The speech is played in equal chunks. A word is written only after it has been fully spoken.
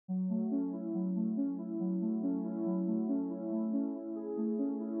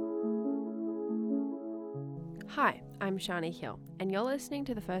Hi, I'm Shani Hill, and you're listening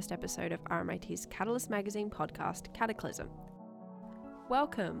to the first episode of RMIT's Catalyst Magazine podcast, Cataclysm.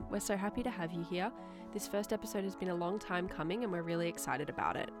 Welcome, we're so happy to have you here. This first episode has been a long time coming and we're really excited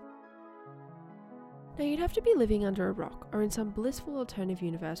about it. Now, you'd have to be living under a rock or in some blissful alternative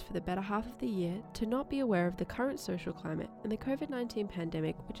universe for the better half of the year to not be aware of the current social climate and the COVID-19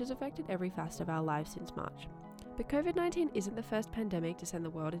 pandemic, which has affected every facet of our lives since March. But COVID-19 isn't the first pandemic to send the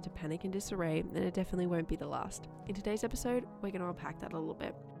world into panic and disarray, and it definitely won't be the last. In today's episode, we're going to unpack that a little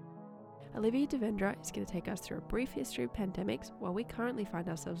bit. Olivia Devendra is going to take us through a brief history of pandemics while we currently find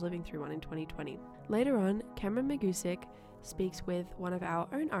ourselves living through one in 2020. Later on, Cameron Magusic speaks with one of our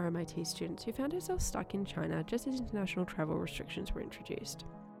own RMIT students who found herself stuck in China just as international travel restrictions were introduced.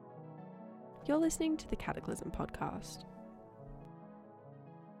 You're listening to the Cataclysm podcast.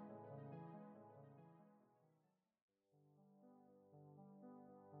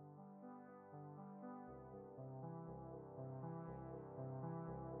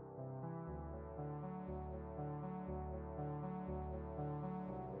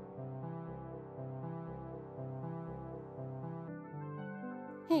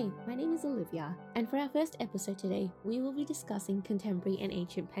 Hey, my name is Olivia, and for our first episode today, we will be discussing contemporary and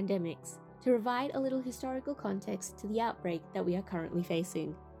ancient pandemics to provide a little historical context to the outbreak that we are currently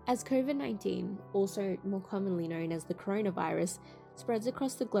facing. As COVID-19, also more commonly known as the coronavirus, spreads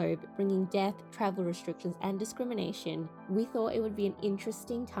across the globe, bringing death, travel restrictions, and discrimination, we thought it would be an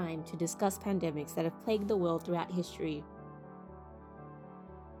interesting time to discuss pandemics that have plagued the world throughout history.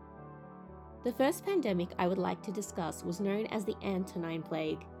 The first pandemic I would like to discuss was known as the Antonine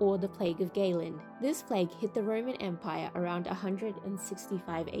Plague, or the Plague of Galen. This plague hit the Roman Empire around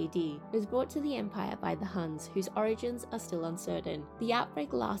 165 AD. It was brought to the empire by the Huns, whose origins are still uncertain. The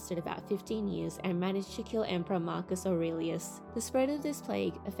outbreak lasted about 15 years and managed to kill Emperor Marcus Aurelius. The spread of this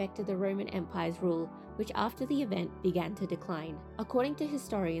plague affected the Roman Empire's rule, which after the event began to decline. According to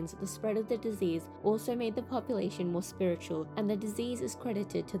historians, the spread of the disease also made the population more spiritual, and the disease is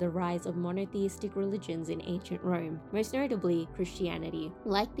credited to the rise of monotheistic religions in ancient Rome, most notably Christianity.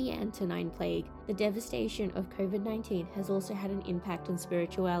 Like the Antonine Plague, the devastation of COVID-19 has also had an impact on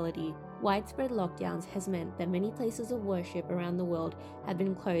spirituality. Widespread lockdowns has meant that many places of worship around the world have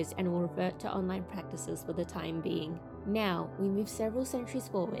been closed and will revert to online practices for the time being. Now, we move several centuries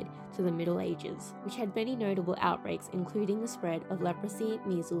forward to the Middle Ages, which had many notable outbreaks including the spread of leprosy,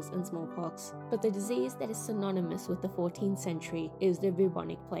 measles, and smallpox. But the disease that is synonymous with the 14th century is the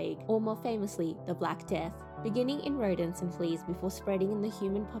bubonic plague, or more famously, the Black Death. Beginning in rodents and fleas before spreading in the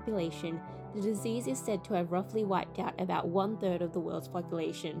human population, the disease is said to have roughly wiped out about 1/3 of the world's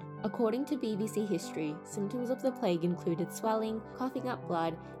population. According to BBC History, symptoms of the plague included swelling, coughing up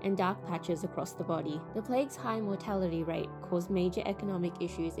blood, and dark patches across the body. The plague's high mortality rate caused major economic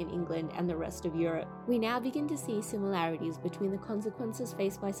issues in England and the rest of Europe. We now begin to see similarities between the consequences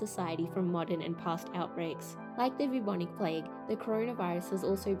faced by society from modern and past outbreaks. Like the bubonic plague, the coronavirus has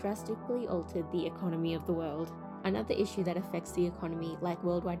also drastically altered the economy of the world. Another issue that affects the economy, like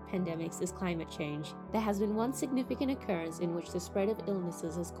worldwide pandemics, is climate change. There has been one significant occurrence in which the spread of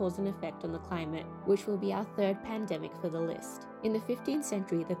illnesses has caused an effect on the climate, which will be our third pandemic for the list. In the 15th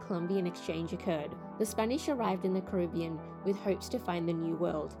century, the Columbian Exchange occurred. The Spanish arrived in the Caribbean with hopes to find the New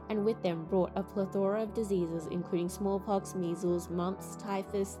World, and with them brought a plethora of diseases including smallpox, measles, mumps,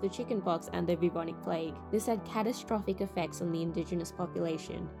 typhus, the chickenpox, and the bubonic plague. This had catastrophic effects on the indigenous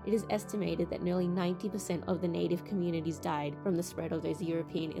population. It is estimated that nearly 90% of the native communities died from the spread of those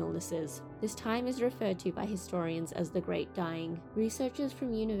European illnesses. This time is referred to by historians as the Great Dying. Researchers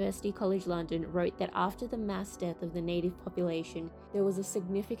from University College London wrote that after the mass death of the native population, there was a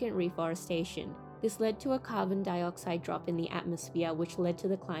significant reforestation. This led to a carbon dioxide drop in the atmosphere, which led to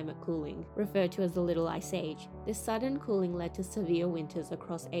the climate cooling, referred to as the Little Ice Age. This sudden cooling led to severe winters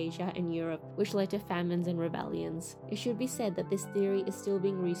across Asia and Europe, which led to famines and rebellions. It should be said that this theory is still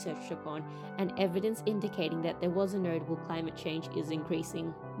being researched upon, and evidence indicating that there was a notable climate change is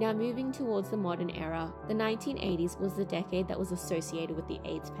increasing. Now moving towards the modern era, the 1980s was the decade that was associated with the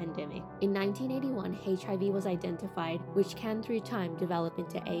AIDS pandemic. In 1981, HIV was identified, which can through time develop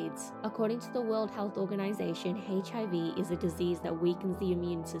into AIDS. According to the World Health Organization, HIV is a disease that weakens the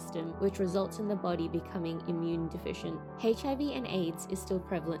immune system, which results in the body becoming immune deficient. HIV and AIDS is still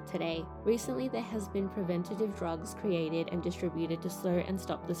prevalent today. Recently, there has been preventative drugs created and distributed to slow and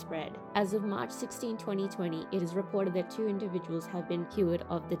stop the spread. As of March 16, 2020, it is reported that 2 individuals have been cured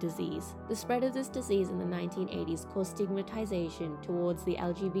of the disease. The spread of this disease in the 1980s caused stigmatization towards the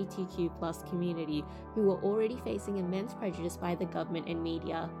LGBTQ+ community, who were already facing immense prejudice by the government and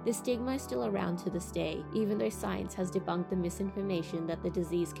media. This stigma is still around to this day, even though science has debunked the misinformation that the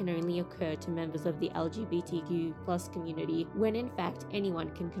disease can only occur to members of the LGBTQ plus community, when in fact anyone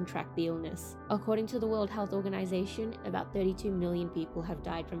can contract the illness. According to the World Health Organization, about 32 million people have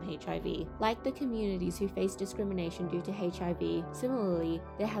died from HIV. Like the communities who face discrimination due to HIV, similarly,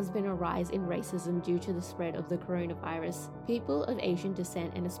 there has been a rise in racism due to the spread of the coronavirus. People of Asian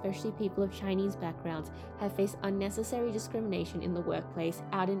descent and especially people of Chinese backgrounds have faced unnecessary discrimination in the workplace,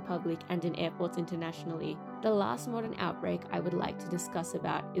 out in public, and in airports internationally. The last modern outbreak I would like to discuss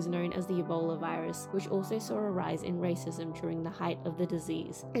about is known as the Ebola virus, which also saw a rise in racism during the height of the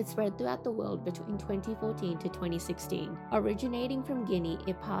disease. It spread throughout the world between 2014 to 2016. Originating from Guinea,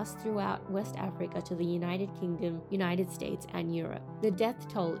 it passed throughout West Africa to the United Kingdom, United States, and Europe. The death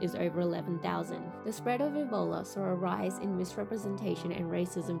toll is over 11,000. The spread of Ebola saw a rise in misrepresentation and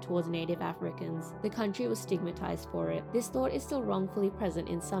racism towards Native Africans. The country was stigmatized for it. This thought is still wrongfully present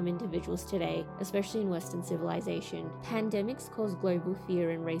in some individuals today, especially in Western civilization. Pandemics cause global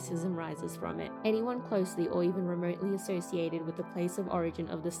fear and racism rises from it. Anyone closely or even remotely associated with the place of origin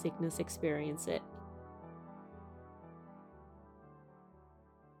of the sickness experience it.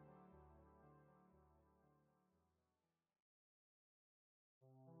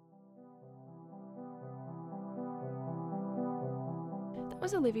 That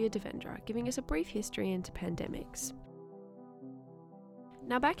was Olivia Devendra giving us a brief history into pandemics.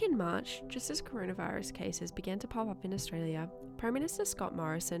 Now, back in March, just as coronavirus cases began to pop up in Australia, Prime Minister Scott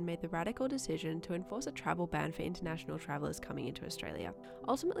Morrison made the radical decision to enforce a travel ban for international travellers coming into Australia,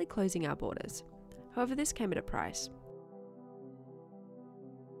 ultimately closing our borders. However, this came at a price.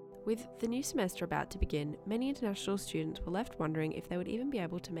 With the new semester about to begin, many international students were left wondering if they would even be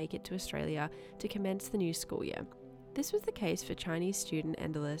able to make it to Australia to commence the new school year. This was the case for Chinese student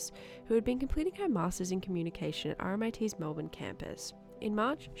Endalis, who had been completing her Masters in Communication at RMIT's Melbourne campus. In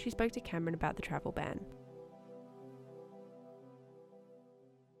March, she spoke to Cameron about the travel ban.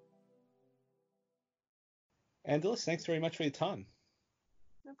 Angelis, thanks very much for your time.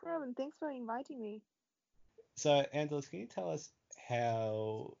 No problem. Thanks for inviting me. So, Angelis, can you tell us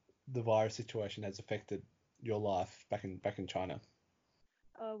how the virus situation has affected your life back in China?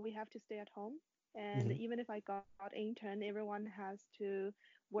 We have to stay at home, and even if I got intern, everyone has to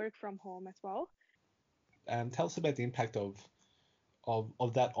work from home as well. Tell us about the impact of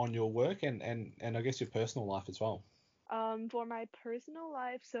that on your work and I guess your personal life as well. For my personal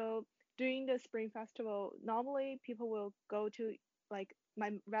life, so during the Spring Festival, normally people will go to, like,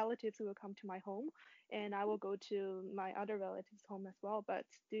 my relatives will come to my home, and I will go to my other relatives' home as well. But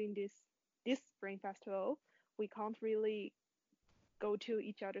during this Spring Festival, we can't really go to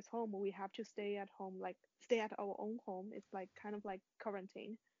each other's home. We have to stay at home, like stay at our own home. It's like kind of like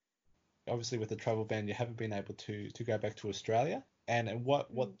quarantine. Obviously, with the travel ban, you haven't been able to go back to Australia. And what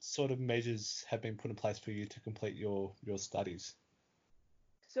sort of measures have been put in place for you to complete your studies?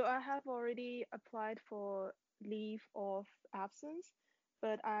 So I have already applied for leave of absence,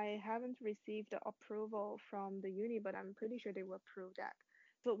 but I haven't received the approval from the uni, but I'm pretty sure they will approve that.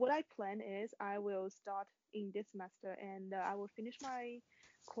 So what I plan is I will start in this semester, and I will finish my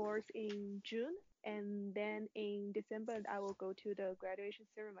course in June, and then in December I will go to the graduation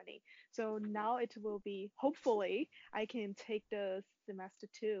ceremony. So now it will be, hopefully I can take the semester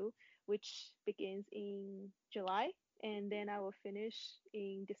 2, which begins in July, and then I will finish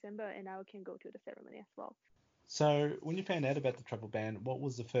in December, and I can go to the ceremony as well. So when you found out about the travel ban, what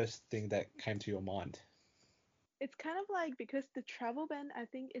was the first thing that came to your mind? It's kind of like, because the travel ban, I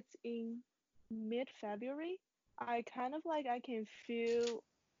think it's in mid-February. I kind of like, I can feel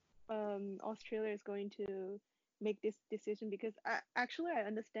Australia is going to make this decision, because I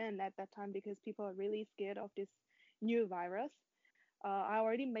understand at that time, because people are really scared of this new virus. I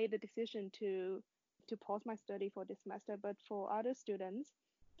already made the decision to pause my study for this semester, but for other students,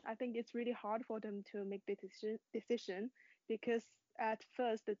 I think it's really hard for them to make the decision, because at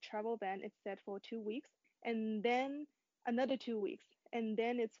first the travel ban is set for 2 weeks, and then another 2 weeks, and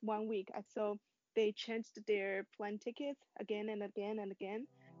then it's 1 week. So they changed their plane tickets again and again and again,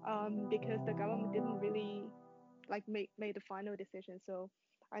 because the government didn't really like make the final decision. So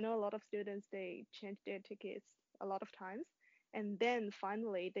I know a lot of students, they change their tickets a lot of times, and then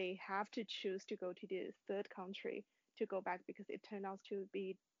finally they have to choose to go to the third country to go back, because it turned out to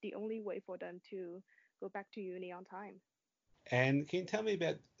be the only way for them to go back to uni on time. And can you tell me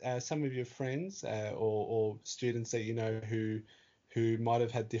about some of your friends or students that you know who might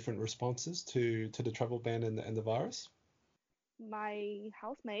have had different responses to the travel ban and the virus? My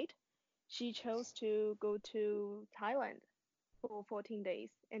housemate, she chose to go to Thailand for 14 days,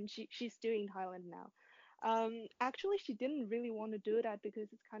 and she's still in Thailand now. Actually, she didn't really want to do that because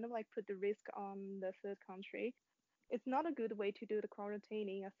it's kind of like put the risk on the third country. It's not a good way to do the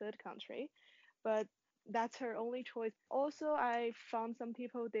quarantining in a third country, but that's her only choice. Also, I found some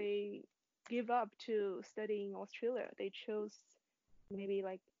people they give up to study in Australia. They chose maybe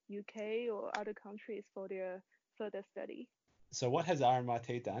like UK or other countries for their further study. So what has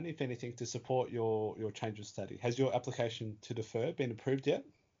RMIT done, if anything, to support your change of study? Has your application to defer been approved yet?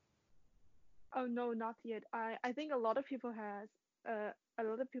 Oh no, not yet. I think a lot of people have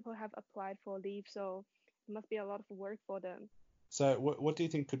applied for leave, so it must be a lot of work for them. So what do you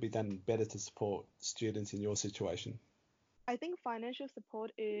think could be done better to support students in your situation? I think financial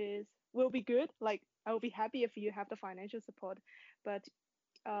support will be good. Like I will be happy if you have the financial support, but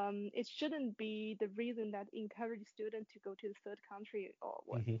it shouldn't be the reason that encourage students to go to the third country or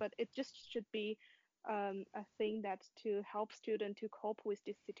what. Hmm. But it just should be a thing that to help students to cope with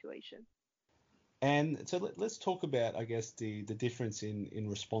this situation. And so let's talk about, I guess, the difference in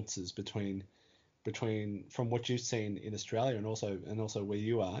responses between from what you've seen in Australia and also where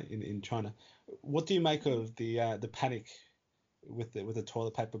you are in China. What do you make of the panic with the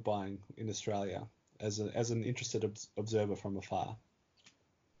toilet paper buying in Australia as an interested observer from afar?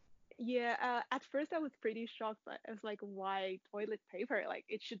 Yeah, at first I was pretty shocked, but I was like, why toilet paper? Like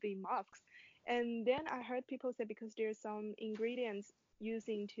it should be masks. And then I heard people say because there's some ingredients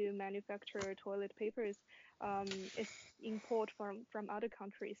using to manufacture toilet papers, it's import from other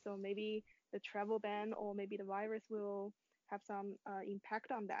countries. So maybe the travel ban or maybe the virus will have some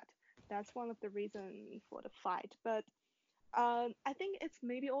impact on that. That's one of the reasons for the fight. But I think it's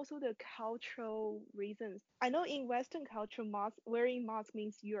maybe also the cultural reasons. I know in Western culture, wearing mask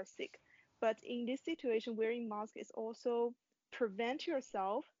means you are sick, but in this situation, wearing mask is also prevent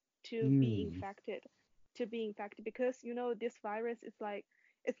yourself to be Mm. infected, because you know this virus is like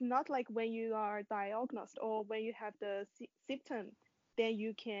it's not like when you are diagnosed or when you have the symptom, then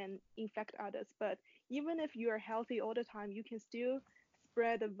you can infect others. But even if you are healthy all the time, you can still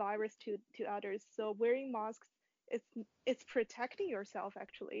spread the virus to others. So wearing masks it's it's protecting yourself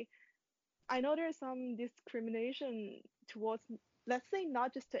actually. I know there's some discrimination towards, let's say,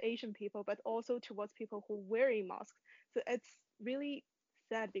 not just to Asian people, but also towards people who wearing masks. So it's really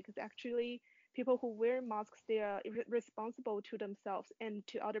sad because actually people who wear masks they are responsible to themselves and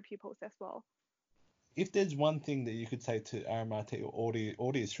to other peoples as well. If there's one thing that you could say to RMIT or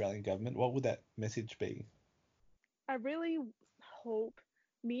the Australian government, what would that message be? I really hope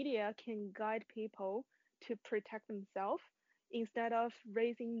media can guide people to protect themselves instead of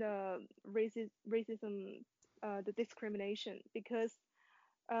raising the racism, the discrimination, because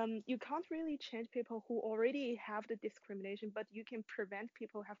you can't really change people who already have the discrimination, but you can prevent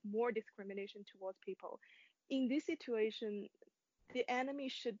people have more discrimination towards people. In this situation, the enemy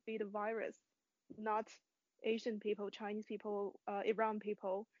should be the virus, not Asian people, Chinese people, Iran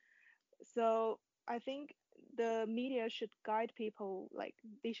people. So I think the media should guide people, like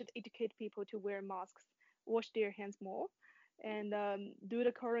they should educate people to wear masks, wash their hands more, and do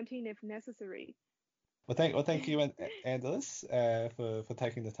the quarantine if necessary. Well, thank you, Angeles, for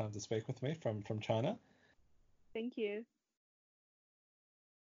taking the time to speak with me from China. Thank you.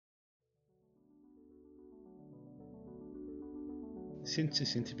 Since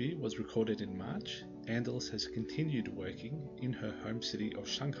this interview was recorded in March, Angeles has continued working in her home city of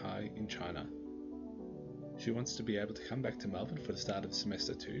Shanghai in China. She wants to be able to come back to Melbourne for the start of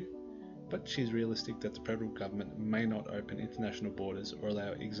semester 2, but she's realistic that the federal government may not open international borders or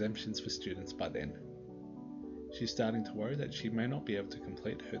allow exemptions for students by then. She's starting to worry that she may not be able to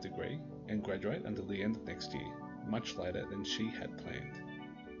complete her degree and graduate until the end of next year, much later than she had planned.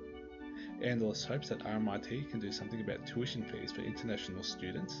 Angeles hopes that RMIT can do something about tuition fees for international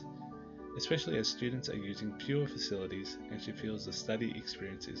students, especially as students are using fewer facilities and she feels the study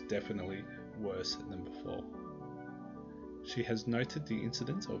experience is definitely worse than before. She has noted the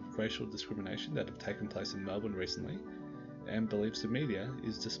incidents of racial discrimination that have taken place in Melbourne recently and believes the media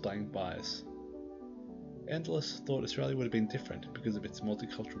is displaying bias. Angeles thought Australia would have been different because of its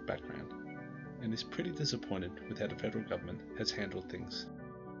multicultural background and is pretty disappointed with how the federal government has handled things.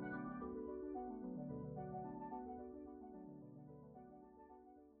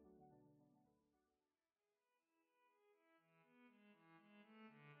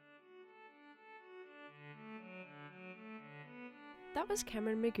 That was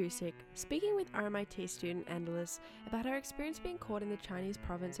Cameron Magusic speaking with RMIT student Angeles about her experience being caught in the Chinese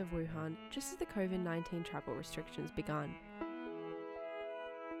province of Wuhan just as the COVID-19 travel restrictions began.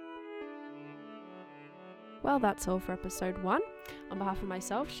 Well, that's all for episode 1. On behalf of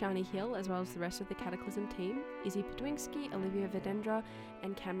myself, Shani Hill, as well as the rest of the Cataclysm team, Izzy Podwinsky, Olivia Vedendra,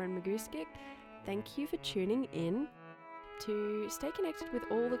 and Cameron Magusic, Thank you for tuning in. To stay connected with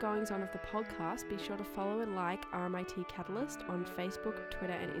all the goings on of the podcast, be sure to follow and like RMIT Catalyst on Facebook,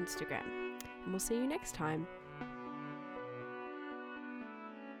 Twitter, and Instagram. And we'll see you next time.